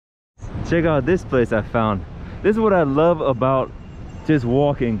Check out this place I found. This is what I love about just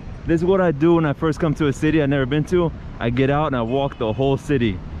walking. This is what I do when I first come to a city I've never been to. I get out and I walk the whole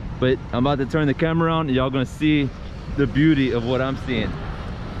city. But I'm about to turn the camera around and y'all gonna see the beauty of what I'm seeing.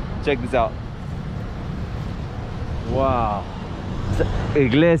 Check this out. Wow.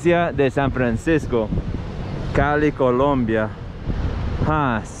 Iglesia de San Francisco, Cali, Colombia.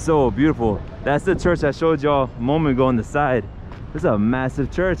 Huh, so beautiful. That's the church I showed y'all a moment ago on the side. This is a massive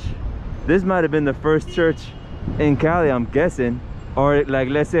church. This might have been the first church in Cali, I'm guessing, or La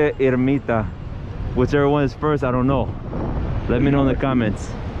Iglesia Ermita, whichever one is first, I don't know. Let me know in the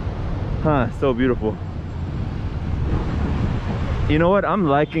comments. Huh, so beautiful. You know what, I'm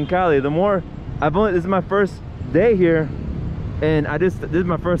liking Cali. The more this is my first day here, and this is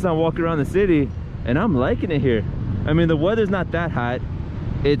my first time walking around the city, and I'm liking it here. I mean, the weather's not that hot.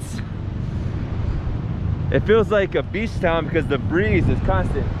 It feels like a beach town because the breeze is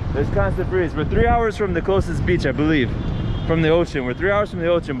constant. There's constant breeze. We're 3 hours from the closest beach, I believe, from the ocean. We're 3 hours from the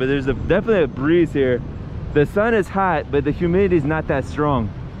ocean, but there's definitely a breeze here. The sun is hot, but the humidity is not that strong.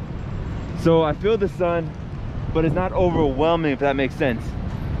 So I feel the sun, but it's not overwhelming, if that makes sense.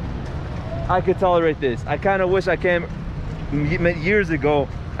 I could tolerate this. I kind of wish I came years ago.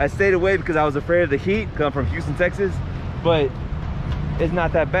 I stayed away because I was afraid of the heat, because I'm from Houston, Texas, but it's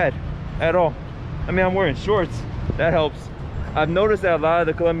not that bad at all. I mean, I'm wearing shorts, that helps. I've noticed that a lot of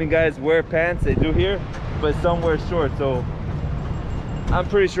the Colombian guys wear pants, they do here, but some wear shorts, so I'm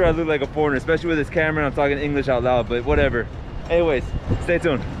pretty sure I look like a foreigner, especially with this camera and I'm talking English out loud, but whatever. Anyways, stay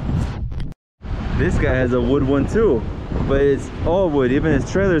tuned. This guy has a wood one too, but it's all wood. Even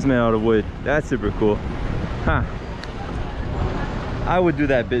his trailer's made out of wood. That's super cool. Huh. I would do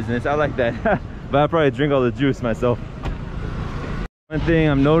that business. I like that. But I'd probably drink all the juice myself. One thing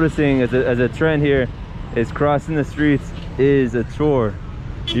I'm noticing as a trend here is crossing the streets is a chore.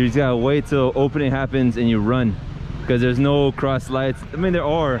 You just gotta wait till opening happens and you run, because there's no cross lights. I mean, there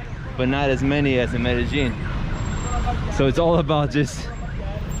are, but not as many as in Medellin. So it's all about just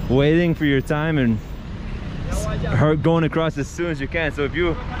waiting for your time and going across as soon as you can. So if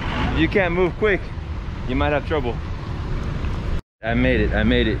you can't move quick, you might have trouble. I made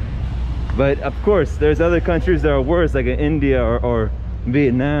it. But of course, there's other countries that are worse, like in India or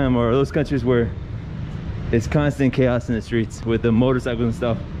Vietnam, or those countries where it's constant chaos in the streets with the motorcycles and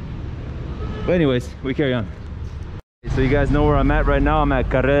stuff. But anyways, we carry on. So you guys know where I'm at right now. I'm at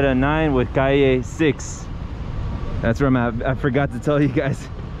Carrera 9 with Calle 6. That's where I'm at. I forgot to tell you guys.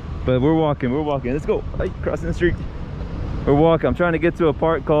 But we're walking. Let's go. Hey, crossing the street. We're walking. I'm trying to get to a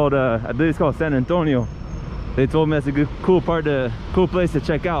part called, I believe it's called San Antonio. They told me that's a good, cool place to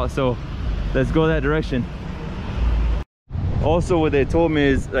check out. So let's go that direction. Also, what they told me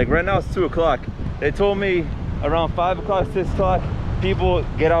is, like, right now it's 2 o'clock. They told me around 5 o'clock, 6 o'clock, people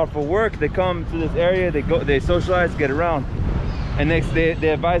get out for work. They come to this area. They socialize, get around, and they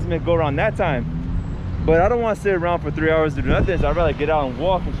advise me to go around that time. But I don't want to sit around for 3 hours to do nothing, so I'd rather get out and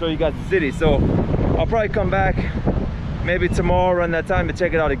walk and show you guys the city. So I'll probably come back maybe tomorrow around that time to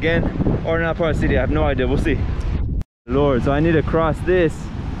check it out again, or not part of the city. I have no idea. We'll see. Lord, so I need to cross this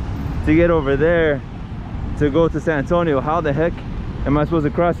to get over there to go to San Antonio. How the heck am I supposed to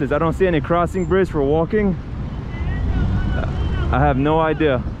cross this? I don't see any crossing bridge for walking. I have no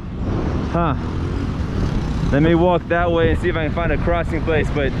idea. Huh. Let me walk that way and see if I can find a crossing place,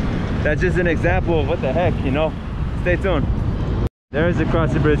 but that's just an example of what the heck, you know. Stay tuned. There's the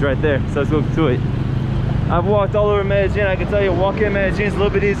crossing bridge right there, so let's go to it. I've walked all over Medellin. I can tell you, walking in Medellin is a little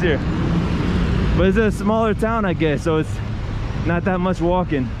bit easier, but it's a smaller town, I guess, so it's not that much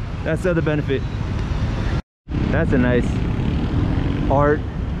walking. That's the other benefit. That's a nice art.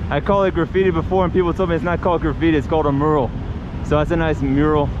 I call it graffiti before, and people told me it's not called graffiti, it's called a mural. So that's a nice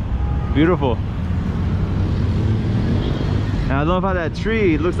mural. Beautiful. And I love how that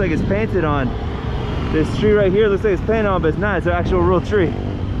tree looks like it's painted on. This tree right here looks like it's painted on, but it's not. It's an actual real tree.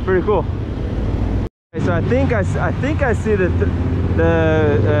 Pretty cool. Okay, so I think I see the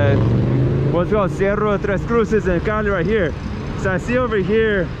what's called Cerro de Tres Cruces in Cali right here. So I see over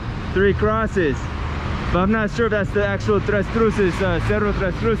here 3 crosses, but I'm not sure if that's the actual Tres Cruces, Cerro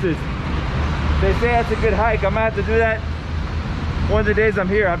Tres Cruces. They say that's a good hike. I might have to do that one of the days I'm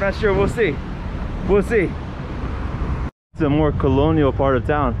here. I'm not sure. We'll see. We'll see. It's a more colonial part of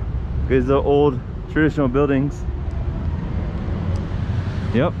town. It's the old traditional buildings.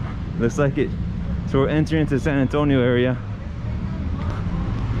 Yep, looks like it. So we're entering into San Antonio area,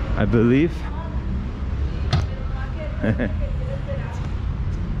 I believe.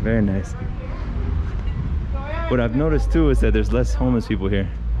 Very nice. What I've noticed too is that there's less homeless people here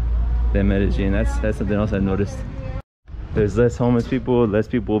than Medellin. That's something else I've noticed. There's less homeless people, less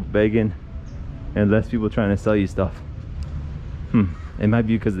people begging, and less people trying to sell you stuff. It might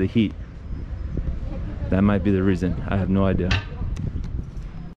be because of the heat. That might be the reason. I have no idea.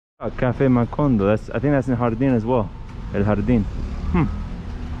 Cafe Macondo. I think that's in Jardín as well. El Jardín.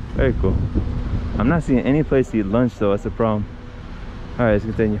 Very cool. I'm not seeing any place to eat lunch though. That's the problem. All right, let's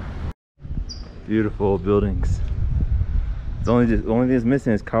continue. Beautiful buildings. The only thing that's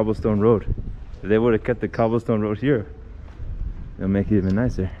missing is cobblestone road. If they would have kept the cobblestone road here, it'll make it even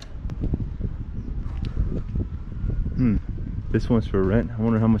nicer. This one's for rent. I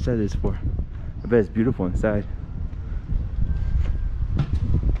wonder how much that is for. I bet it's beautiful inside.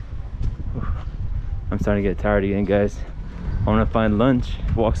 I'm starting to get tired again, guys. I want to find lunch,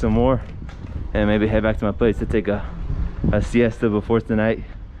 walk some more, and maybe head back to my place to take a siesta before tonight,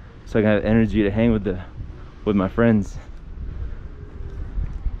 so I can have energy to hang with my friends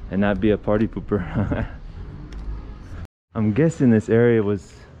and not be a party pooper. I'm guessing this area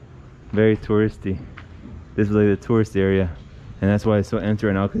was very touristy. This was like the tourist area, and that's why it's so empty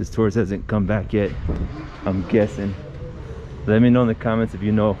right now, because tourists hasn't come back yet. I'm guessing. Let me know in the comments if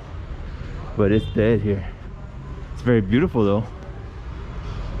you know, but it's dead here. It's very beautiful though.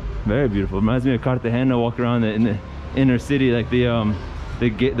 Very beautiful. It reminds me of Cartagena. Walk around in the inner city, like the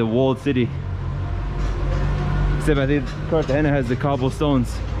walled city. Except I think Cartagena has the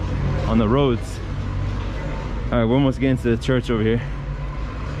cobblestones on the roads. All right, we're almost getting to the church over here.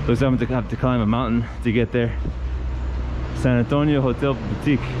 Looks like I'm gonna have to climb a mountain to get there. San Antonio Hotel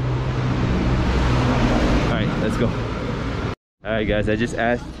Boutique. All right, let's go. All right, guys, I just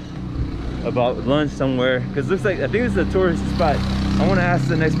asked about lunch somewhere, because it looks like, I think this is a tourist spot. I want to ask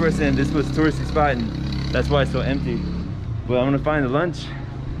the next person, this was a touristy spot and that's why it's so empty. But I'm gonna find the lunch.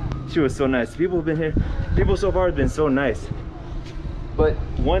 She was so nice. People have been here, people so far have been so nice. But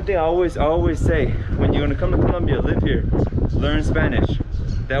one thing I always say, when you're gonna come to Colombia, live here, learn Spanish.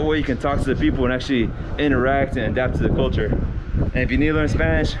 That way you can talk to the people and actually interact and adapt to the culture. And if you need to learn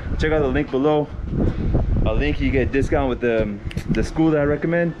Spanish, check out the link below. A link, you get a discount with the school that I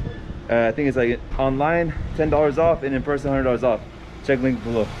recommend. I think it's like online, $10 off, and in person, $100 off. Check link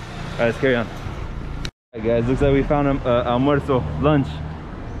below. All right, let's carry on. All right, guys, looks like we found almuerzo, lunch.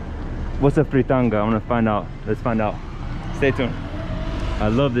 What's a fritanga? I want to find out. Let's find out. Stay tuned. I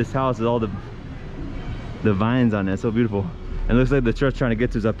love this house with all the vines on it. It's so beautiful. And it looks like the church trying to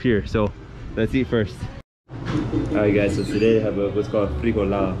get to is up here. So let's eat first. All right, guys. So today I have what's called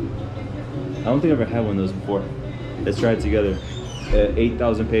frijolada. I don't think I've ever had one of those before. Let's try it together.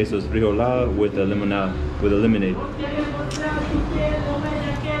 8,000 pesos frijolada with a lemonade.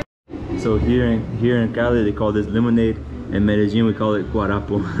 So here in Cali they call this lemonade. In Medellin we call it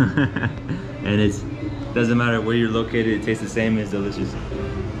guarapo. And it doesn't matter where you're located, it tastes the same. It's delicious.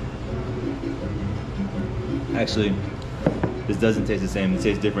 Actually, this doesn't taste the same. It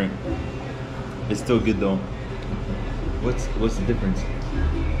tastes different. It's still good though. What's the difference?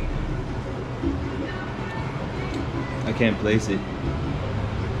 I can't place it.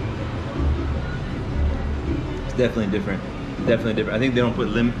 It's definitely different. Definitely different. I think they don't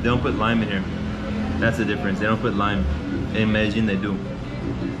put lime in here. That's the difference. They don't put lime. In Medellin they do.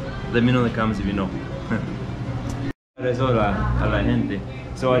 Let me know in the comments if you know. Eso a la gente.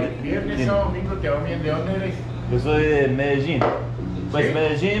 So Viernes o domingo te va bien. ¿De dónde eres? Yo soy de Medellín. Pues ¿sí?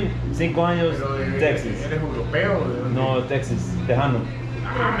 Medellin, 5 años, Texas. ¿Eres europeo o de dónde? No, Texas, tejano.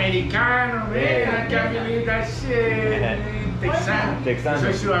 Americano, mira, que habilidad texano. Texano.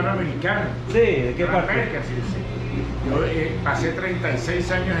 Soy ciudadano americano. Sí, ¿de qué parte? América, sí, sí. Yo pasé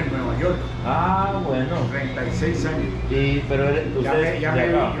 36 años en Nueva York. Ah, bueno. 36 años. Pero ustedes yo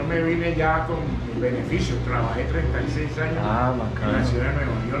me vine ya con beneficios. Trabajé 36 años en la ciudad de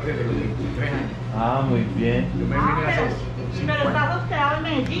Nueva York desde los 23 años. Ah, muy bien. Yo me vine hace... Pero estás hospedado en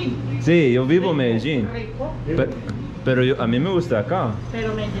Medellín. Sí, yo vivo en Medellín. Rico. Pero a mí me gusta acá.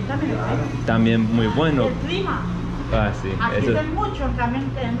 Pero Medellín también es rico. También muy bueno. El clima. Ah, sí. Aquí Eso. es mucho, en cambio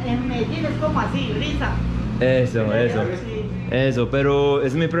en Medellín es como así, brisa. Eso. Sí. Eso, pero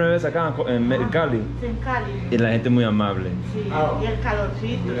es mi primera vez acá en Cali. Sí, en Cali. Y la gente muy amable. Sí, Ah, y el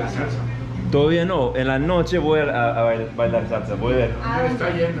calorcito. De la salsa. Todavía no, en la noche voy a bailar salsa, voy a ver. ¿Dónde está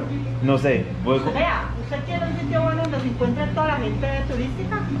yendo? No sé, voy a... Vea, usted quiere un sitio bueno donde se encuentre toda la gente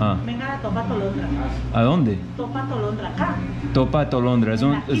turística. Venga a la Topa Tolondra. ¿A dónde? Topa Tolondra, acá. Topa Tolondra, es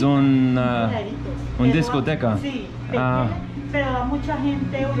una discoteca. Sí, Ah. pero va mucha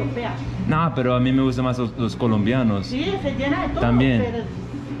gente europea. No, pero a mí me gustan más los colombianos. Sí, se llena de todo. También.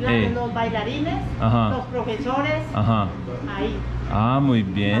 Pero los bailarines, Ajá. los profesores, Ajá. ahí. Ah, muy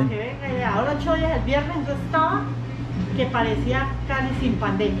Para bien. que vean, ahora 8 días, el viernes yo estaba que parecía Cali sin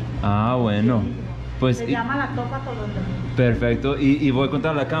pandemia. Ah, bueno. Pues, Se llama la Topa Colombia. Perfecto. Y voy a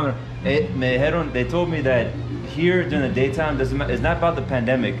contar a la cámara. Me dijeron, they told me that here during the daytime, it's not about the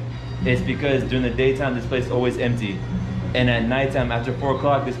pandemic. It's because during the daytime, this place is always empty. And at nighttime, after 4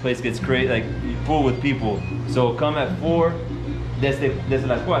 o'clock, this place gets full with people. So come at 4, desde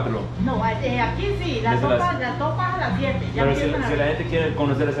las 4. No, aquí sí, la topa a las 7. Pero si la gente quiere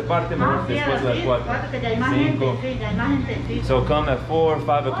conocer esa parte, mejor después de las 4. Que ya hay más gente, sí, ya hay más gente, sí. So come at 4,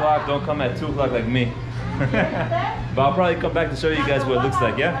 5 o'clock, don't come at 2 o'clock like me. But I'll probably come back to show you guys what it looks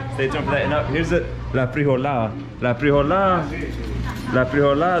like, yeah? Stay tuned for that. And here's la frijolada. La frijolada,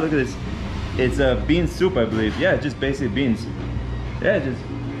 look at this. It's a bean soup, I believe. Yeah, just basic beans. Yeah, just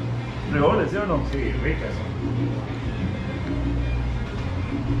frijoles, ¿sí o no? Sí, ricas.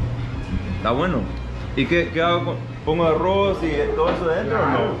 Está bueno. ¿Y qué hago? ¿Pongo arroz y todo eso dentro o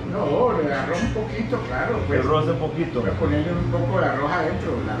no? No, le arroz un poquito, claro. Pues, el arroz un poquito. Voy a ponerle un poco de arroz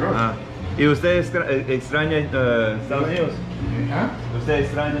adentro, el arroz. Ah. ¿Y usted extraña Estados Unidos? ¿Ah? ¿Usted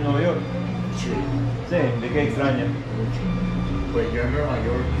extraña Nueva York? Sí. Sí, ¿de qué extraña? Pues yo en Nueva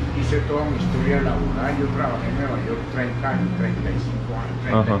York hice toda mi historia laboral. Yo trabajé en Nueva York 30 años, 35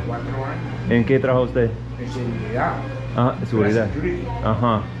 años, 34 años. ¿En qué trabaja usted? En seguridad. Ah, en seguridad.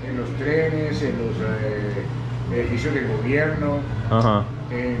 Ajá. En los trenes, en los edificios del gobierno, ajá.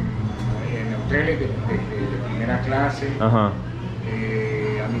 En hoteles de primera clase, ajá.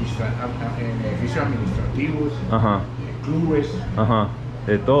 En edificios administrativos, ajá. En clubes. Ajá.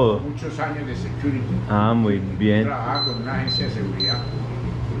 De todo. Muchos años de security. Ah, muy bien. Trabajaba con una agencia de seguridad.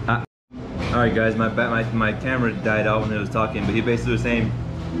 Alright guys, my camera died out when I was talking, but he basically was saying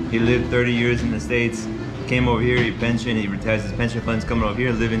he lived 30 years in the States, came over here, he pensioned, he retires his pension funds, coming over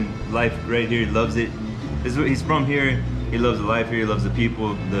here, living life right here, he loves it. He's from here, he loves the life here, he loves the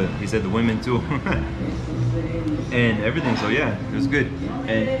people, he said the women too. And everything, so yeah, it was good.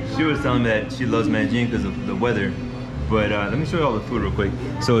 And she was telling me that she loves Medellin because of the weather. But let me show you all the food real quick.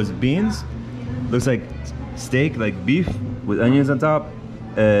 So it's beans, looks like steak, like beef with onions on top.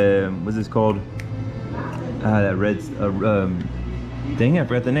 What's this called? That red, dang it, I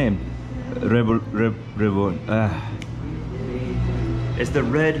forgot the name. It's the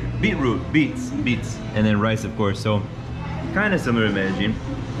red beetroot, beets, and then rice, of course. So kind of similar to Medellin.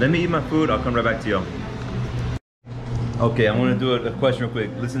 Let me eat my food, I'll come right back to y'all. Okay, I'm gonna do a question real quick,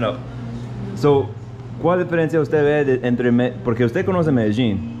 listen up. So, ¿cuál diferencia usted ve entre, porque usted conoce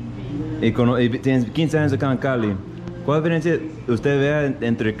Medellín y tiene 15 años acá en Cali, ¿cuál diferencia usted ve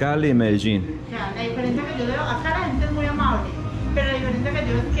entre Cali y Medellín? La diferencia que yo veo, acá la gente es muy amable, pero la diferencia que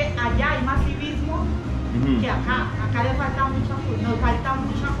yo veo es que allá hay más civismo que acá. Acá nos falta mucha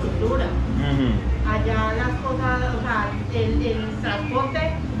cultura. Allá las cosas, o sea, el transporte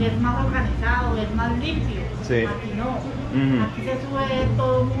es más organizado, es más limpio. Sí. Aquí no. Aquí se sube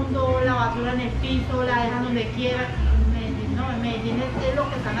todo el mundo, la basura en el piso, la dejan donde quiera. No, en Medellín es lo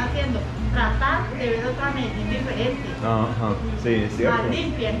que están haciendo, tratar de ver otra Medellín diferente. Sí, es cierto. Más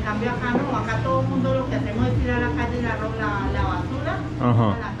limpia, en cambio acá no, acá todo el mundo lo que hacemos es tirar a la calle la basura a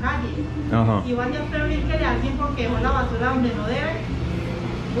la calle. Y vaya usted a brincarle a alguien porque dejó la basura donde no debe,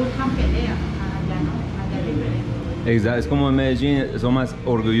 buscan pelea. Allá no, allá es diferente. Exacto, es como en Medellín son más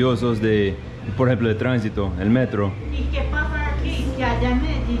orgullosos de, por ejemplo, de tránsito, el metro. ¿Y qué pasa aquí? Que allá en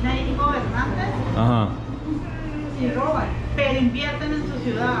Medellín hay gobernantes y roban, pero invierten en su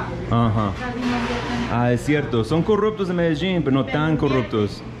ciudad. Casi no invierten en es cierto, son corruptos en Medellín, pero no tan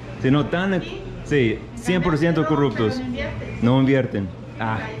corruptos. Sino tan, sí, 100% corruptos. No invierten.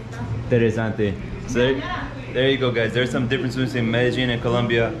 Interesante. So there you go, guys. There's some differences between Medellin and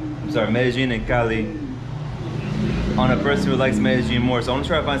Colombia. Medellin and Cali. On a person who likes Medellin more. So I'm gonna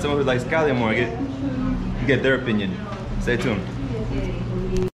try to find someone who likes Cali more, get their opinion. Stay tuned.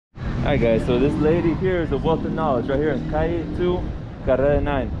 Alright guys, so this lady here is a wealth of knowledge right here in Calle 2, Carrera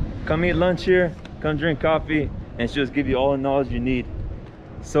 9. Come eat lunch here, come drink coffee, and she'll just give you all the knowledge you need.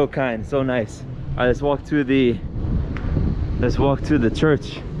 So kind, so nice. Alright, let's walk to the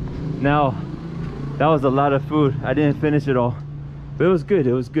church. Now, that was a lot of food. I didn't finish it all, but it was good,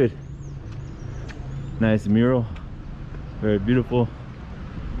 it was good. Nice mural, very beautiful.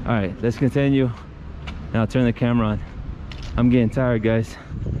 Alright, let's continue. Now turn the camera on. I'm getting tired, guys.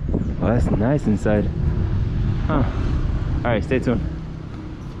 Oh, that's nice inside. All right, stay tuned.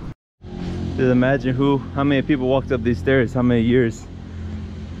 Just imagine how many people walked up these stairs, how many years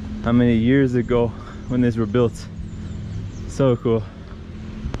ago when these were built. So cool.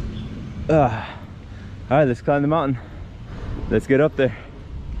 All right, let's climb the mountain. Let's get up there.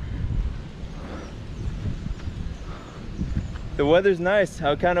 The weather's nice.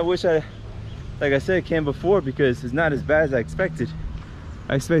 I kind of wish like I said, came before because it's not as bad as I expected.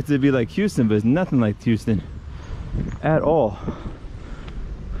 I expected it to be like Houston, but it's nothing like Houston at all.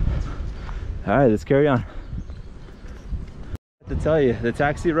 All right, let's carry on. I have to tell you, the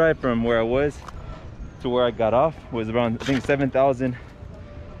taxi ride from where I was to where I got off was around, I think,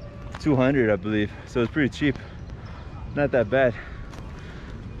 7,200, I believe. So it's pretty cheap. Not that bad.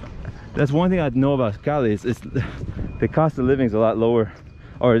 That's one thing I know about Cali is the cost of living is a lot lower,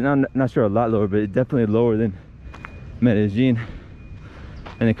 or not sure a lot lower, but it's definitely lower than Medellin.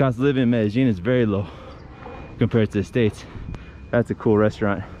 And the cost of living in Medellin is very low compared to the States. That's a cool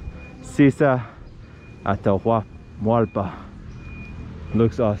restaurant. Sisa Atahualpa.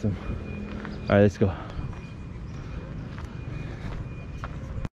 Looks awesome. All right, let's go.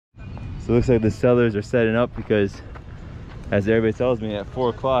 So it looks like the sellers are setting up because, as everybody tells me, at 4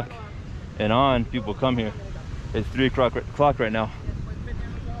 o'clock and on, people come here. It's 3 o'clock right now.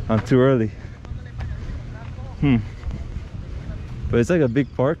 I'm too early. But it's like a big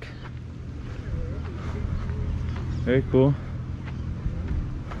park. Very cool.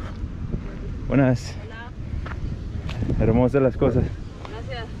 Buenas. Hermosas las cosas.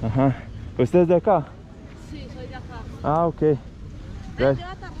 Gracias. Ajá. ¿Usted es de acá? Sí, soy de acá. Ah, ok. Lleva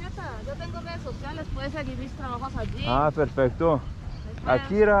tarjeta. Yo tengo redes sociales, puedes seguir mis trabajos allí. Ah, perfecto.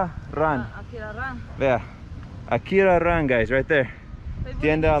 Akira Ran. Akira Ran. Vea. Akira Ran, guys, right there.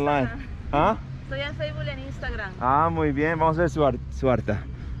 Tienda online. ¿Ah? Estoy en Facebook y en Instagram. Ah, muy bien. Vamos a ver su harta.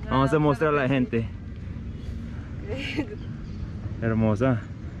 Vamos a mostrar a la gente. Hermosa.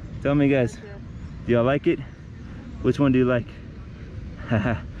 Tell me, guys, do you like it? Which one do you like?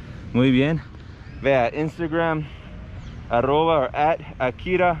 Muy bien. Vea, Instagram, arroba or at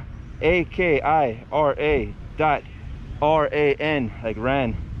Akira, AKIRA dot RAN, like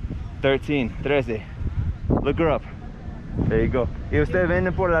ran, 13. Look her up. There you go. ¿Y ustedes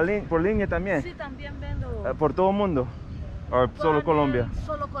venden por línea también? Sí, también vendo. ¿Por todo el mundo? ¿O solo Colombia?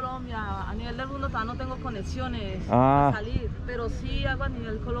 Solo Colombia. A nivel del mundo todavía no tengo conexiones Ah. para salir, pero sí hago a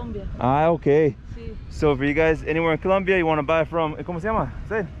nivel Colombia. Ah, okay. Sí. So for you guys anywhere in Colombia, you want to buy from, ¿cómo se llama?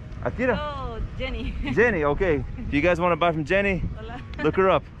 Say, Akira? Oh, Jenny. Jenny, okay. If you guys want to buy from Jenny, Hola. look her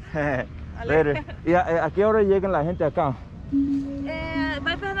up. Later. ¿Y a qué hora llegan la gente acá? Va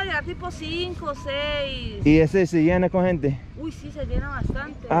a empezar a llegar tipo 5, 6. ¿Y ese se llena con gente? Uy, sí, se llena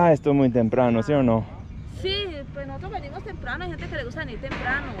bastante. Ah, esto es muy temprano, ¿sí o no? Sí, pues nosotros venimos temprano, hay gente que le gusta venir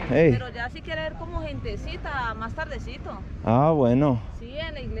temprano. Hey. Pero ya si quiere ver como gentecita, más tardecito. Ah, bueno. Sí,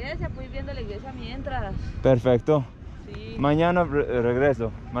 en la iglesia, pues viendo la iglesia mientras. Perfecto. Sí. Mañana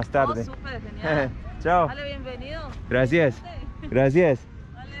regreso, más tarde. Oh, súper, genial. Chao. Vale, bienvenido. Gracias. Gracias.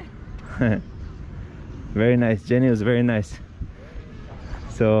 Vale. Very nice. Jenny was very nice.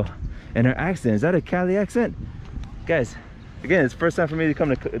 So, and her accent, is that a Cali accent? Guys, again, it's the first time for me to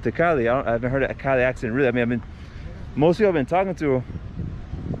come to Cali. I haven't heard a Cali accent really. I mean, most people I've been talking to,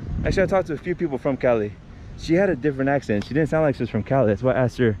 actually I talked to a few people from Cali. She had a different accent. She didn't sound like she was from Cali. That's why I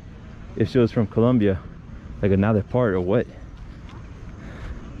asked her if she was from Colombia, like another part or what.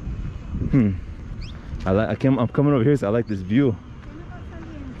 I'm coming over here, so I like this view.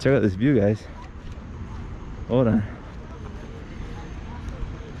 Check out this view, guys. Hold on.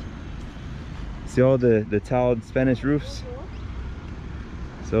 See all the tiled Spanish roofs?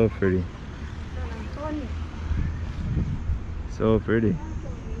 So pretty. So pretty.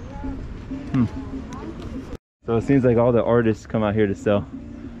 So it seems like all the artists come out here to sell.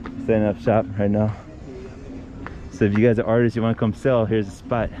 Setting up shop right now. So if you guys are artists, you want to come sell, here's a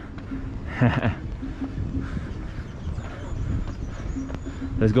spot.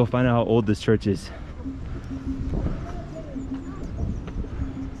 Let's go find out how old this church is.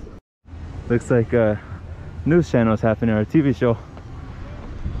 Looks like a news channel is happening, or a TV show.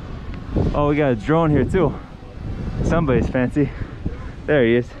 Oh, we got a drone here too. Somebody's fancy. There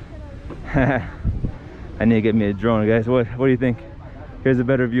he is. I need to get me a drone, guys. What do you think? Here's a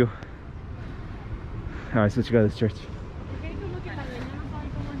better view. All right, so let's go to this church.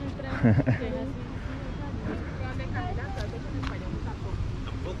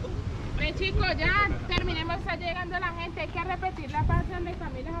 Chicos, ya terminemos, está llegando la gente, hay que repetir la pasión de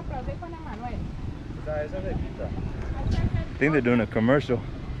Camila Aplaude con Emanuel. I think they're doing a commercial.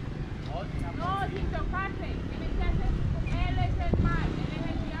 No, sin tocarse, tienen que hacer, él es el mal, él es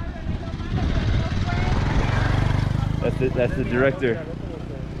el diablo, él es lo malo, pero no puede. That's the director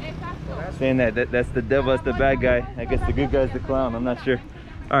Exacto. saying that's the devil, that's the bad guy. I guess the good guy's the clown, I'm not sure.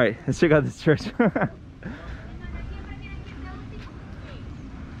 All right, let's check out this church.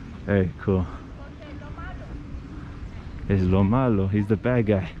 Very cool. Es lo malo. He's the bad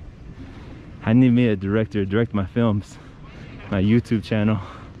guy. I need me a director to direct my films, my YouTube channel.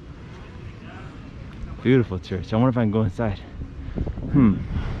 Beautiful church. I wonder if I can go inside. I'm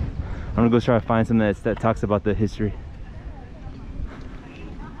gonna go try to find something that talks about the history.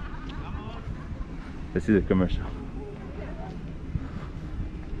 Let's see the commercial.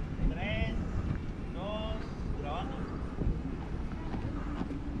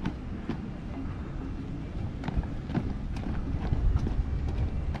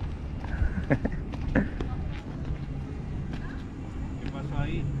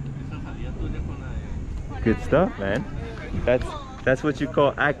 Good stuff, man. That's what you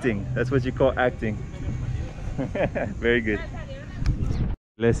call acting. That's what you call acting. Very good.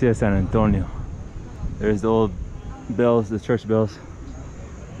 Iglesia San Antonio. There's the old bells, the church bells.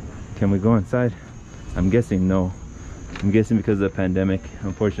 Can we go inside? I'm guessing no. I'm guessing because of the pandemic,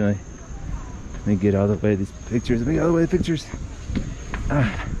 unfortunately. Let me get out of the way of these pictures. Let me get out of the way of the pictures.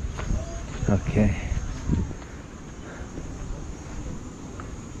 Ah. Okay.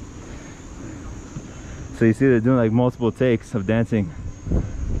 So you see they're doing like multiple takes of dancing.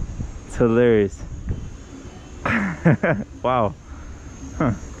 It's hilarious. Wow.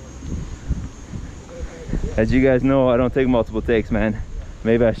 Huh. As you guys know, I don't take multiple takes, man.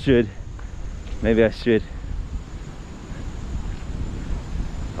 Maybe I should. Maybe I should.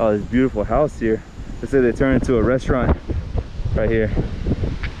 Oh, this beautiful house here. Looks like they turned into a restaurant right here.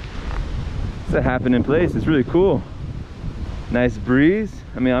 It's a happening place. It's really cool. Nice breeze.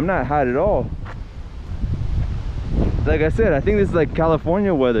 I mean, I'm not hot at all. Like I said, I think this is like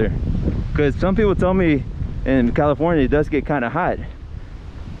California weather, because some people tell me in California it does get kind of hot,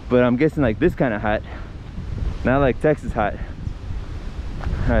 but I'm guessing like this kind of hot, not like Texas hot.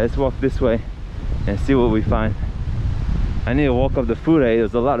 All right, let's walk this way and see what we find. I need to walk up the food I ate.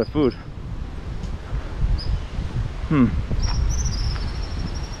 There's a lot of food.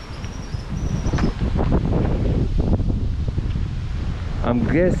 I'm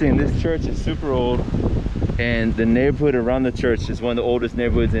guessing this church is super old, and the neighborhood around the church is one of the oldest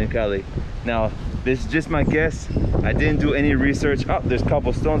neighborhoods in Cali. Now, this is just my guess. I didn't do any research. Oh, there's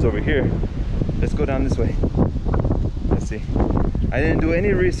cobblestones over here. Let's go down this way. Let's see. I didn't do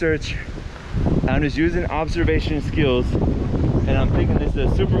any research. I'm just using observation skills, and I'm thinking this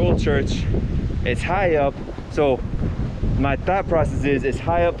is a super old church. It's high up, so my thought process is it's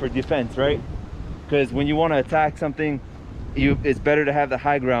high up for defense, right? Because when you want to attack something, it's better to have the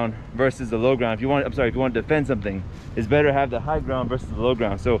high ground versus the low ground. If you want to defend something, it's better to have the high ground versus the low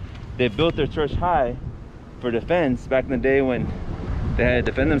ground. So they built their church high for defense back in the day when they had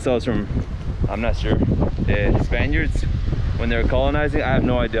to defend themselves from, I'm not sure, the Spaniards when they were colonizing. I have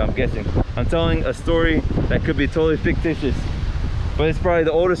no idea. I'm guessing. I'm telling a story that could be totally fictitious, but it's probably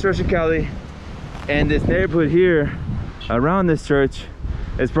the oldest church in Cali, and this neighborhood here around this church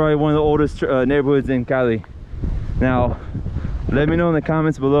is probably one of the oldest neighborhoods in Cali. Now, let me know in the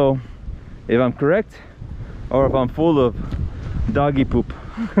comments below if I'm correct or if I'm full of doggy poop.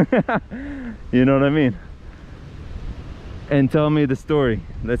 You know what I mean? And tell me the story.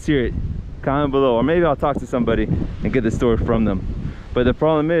 Let's hear it. Comment below, or maybe I'll talk to somebody and get the story from them. But the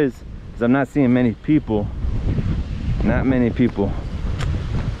problem is I'm not seeing many people. Not many people.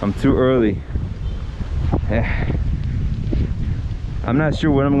 I'm too early. I'm not sure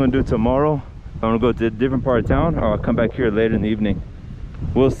what I'm gonna do tomorrow. I'm gonna go to a different part of town, or I'll come back here later in the evening.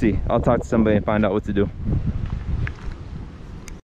 We'll see. I'll talk to somebody and find out what to do.